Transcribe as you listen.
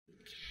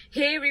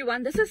Hey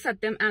everyone, this is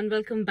Satyam and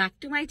welcome back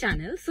to my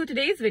channel. So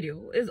today's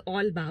video is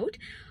all about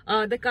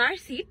the car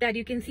seat that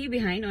you can see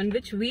behind on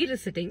which Veer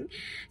is sitting.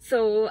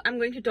 So I'm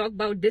going to talk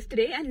about this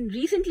today, and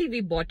recently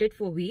we bought it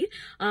for Veer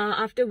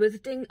after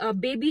visiting a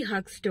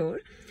Babyhug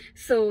store.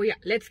 So yeah,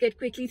 let's get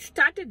quickly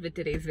started with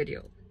today's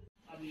video.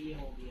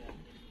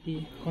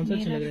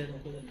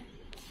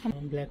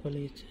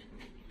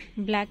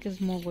 Black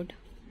is more good.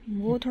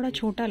 वो थोड़ा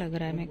छोटा लग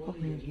रहा है मेरे को.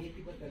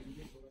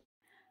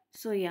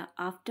 So yeah,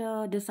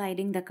 after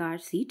deciding the car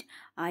seat,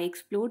 I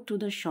explored through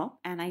the shop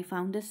and I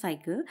found this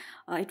cycle.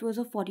 It was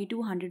of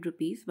 4200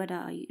 rupees, but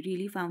I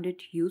really found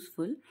it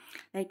useful.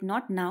 Like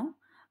not now,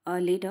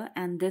 later,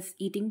 and this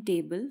eating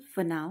table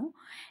for now.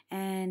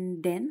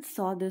 And then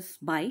saw this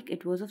bike.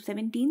 It was of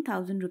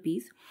 17,000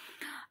 rupees.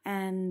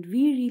 And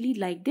we really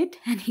liked it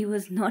and he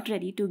was not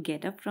ready to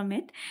get up from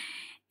it.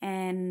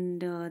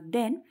 And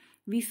then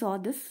we saw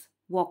this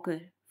walker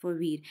for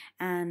Veer,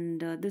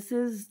 and this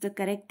is the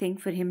correct thing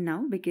for him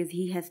now because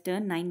he has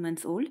turned 9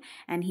 months old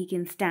and he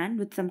can stand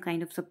with some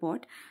kind of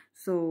support.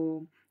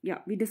 So yeah,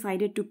 we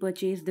decided to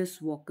purchase this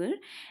walker,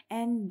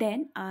 and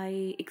then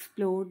I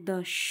explored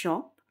the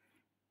shop,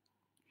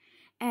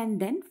 and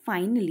then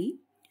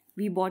finally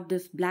we bought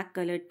this black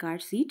colored car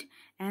seat,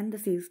 and the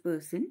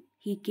salesperson,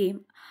 he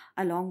came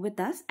along with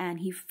us and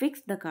he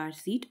fixed the car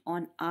seat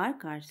on our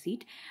car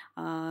seat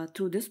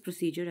through this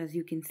procedure. As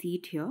you can see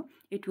it here,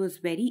 it was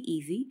very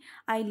easy.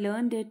 I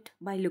learned it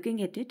by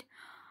looking at it,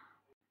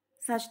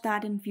 such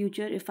that in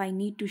future if I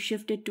need to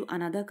shift it to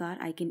another car,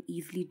 I can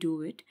easily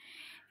do it.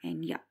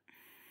 And yeah.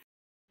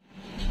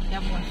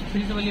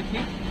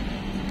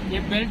 ये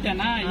belt है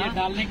ना, ये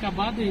डालने के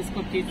बाद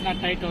इसको खींचना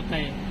tight होता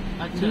है.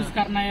 लूज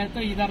करना है तो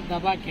इधर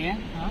दबा के,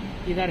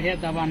 इधर है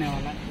दबाने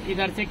वाला,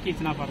 इधर से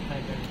खींचना पड़ता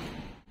है बेल्ट.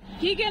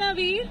 ठीक है ना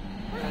वीर?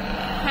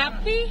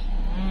 Happy?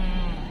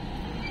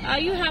 Are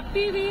you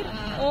happy Veer?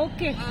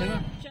 Okay.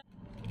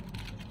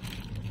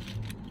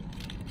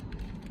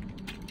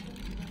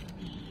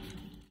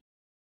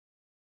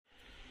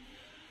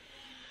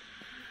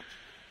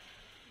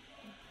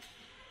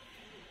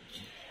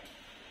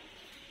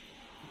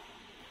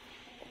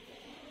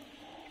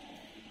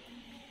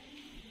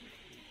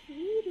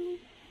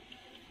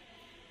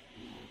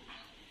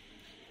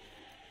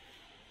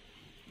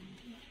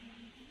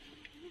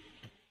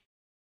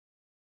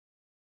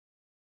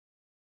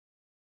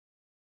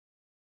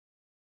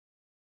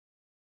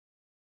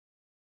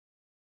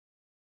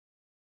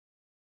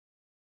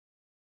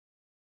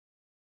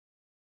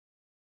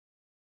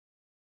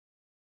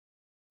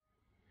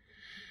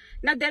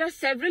 Now, there are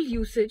several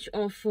usage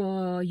of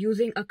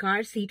using a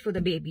car seat for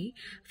the baby.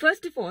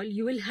 First of all,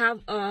 you will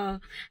have a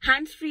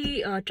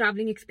hands-free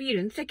traveling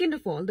experience. Second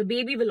of all, the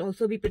baby will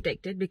also be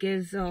protected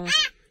because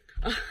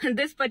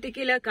this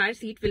particular car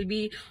seat will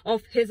be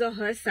of his or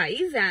her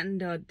size,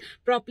 and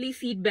properly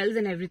seat belts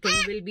and everything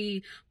will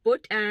be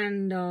put,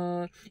 and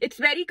it's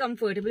very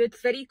comfortable.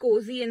 It's very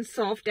cozy and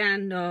soft,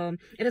 and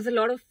it has a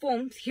lot of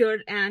foams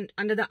here and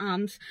under the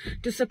arms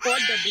to support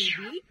the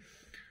baby.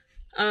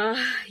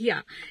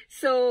 Yeah,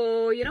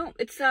 so you know,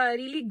 it's a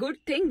really good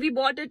thing. We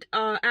bought it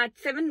at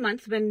 7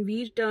 months when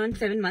we turned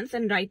 7 months,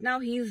 and right now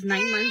he's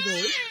 9 months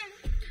old.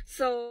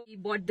 So we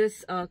bought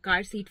this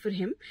car seat for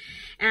him,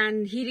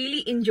 and he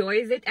really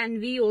enjoys it, and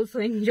we also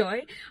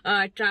enjoy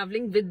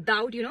traveling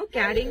without, you know,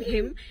 carrying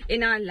him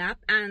in our lap,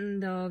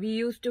 and we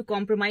used to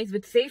compromise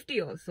with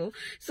safety also.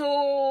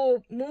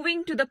 So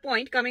moving to the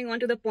point, coming on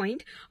to the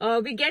point,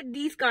 we get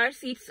these car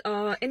seats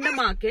in the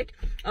market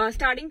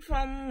starting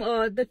from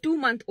the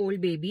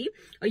 2-month-old baby.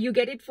 You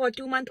get it for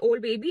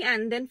 2-month-old baby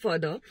and then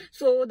further.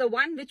 So the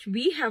one which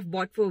we have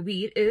bought for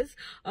Veer is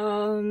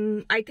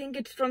I think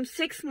it's from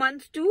 6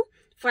 months to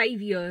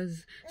 5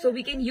 years, so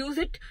we can use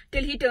it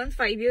till he turns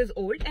 5 years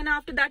old, and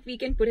after that we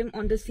can put him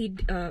on the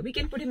seat. We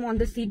can put him on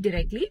the seat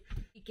directly.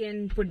 We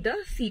can put the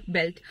seat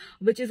belt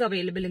which is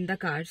available in the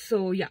car.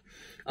 So yeah,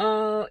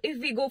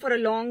 if we go for a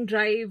long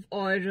drive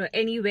or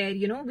anywhere,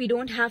 you know, we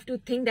don't have to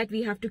think that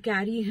we have to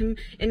carry him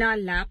in our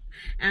lap,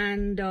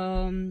 and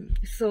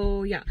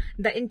so yeah,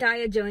 the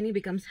entire journey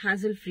becomes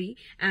hassle free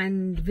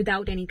and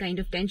without any kind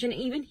of tension.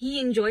 Even he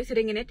enjoys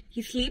sitting in it.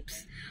 He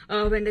sleeps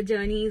when the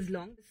journey is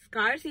long.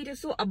 Car seat is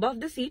so above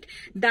the seat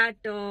that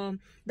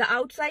the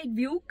outside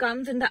view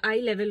comes in the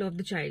eye level of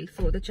the child,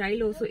 so the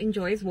child also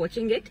enjoys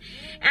watching it,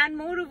 and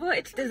moreover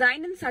it's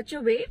designed in such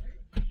a way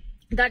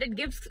that it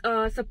gives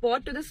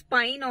support to the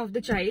spine of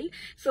the child,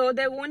 so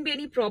there won't be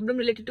any problem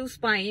related to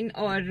spine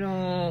or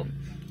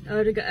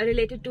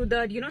related to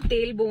the, you know,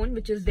 tailbone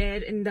which is there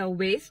in the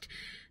waist.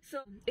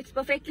 So it's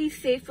perfectly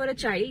safe for a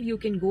child. You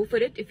can go for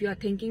it if you are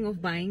thinking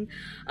of buying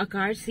a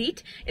car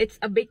seat. It's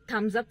a big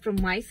thumbs up from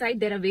my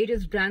side. There are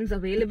various brands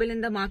available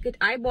in the market.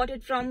 I bought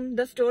it from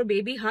the store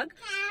Babyhug.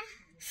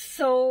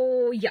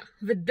 So yeah,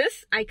 with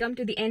this I come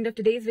to the end of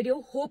today's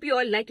video. Hope you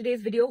all liked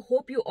today's video.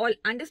 Hope you all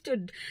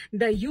understood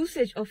the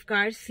usage of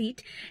car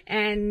seat,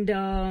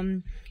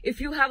 and if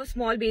you have a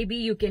small baby,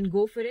 you can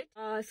go for it.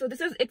 So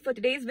this is it for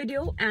today's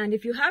video, and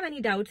if you have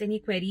any doubts, any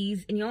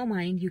queries in your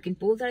mind, you can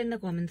post that in the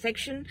comment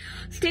section.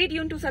 Stay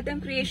tuned to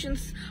Satyam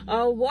Creations.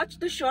 Watch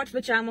the shorts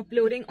which I'm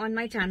uploading on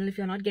my channel if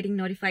you're not getting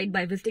notified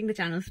by visiting the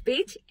channel's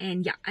page.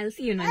 And yeah, I'll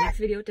see you in my next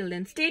video. Till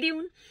then, stay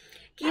tuned.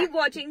 Keep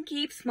watching,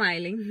 keep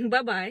smiling.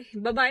 Bye-bye.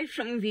 Bye-bye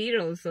from Veer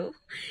also.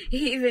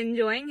 He's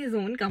enjoying his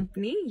own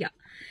company. Yeah.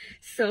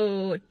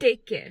 So,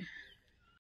 take care.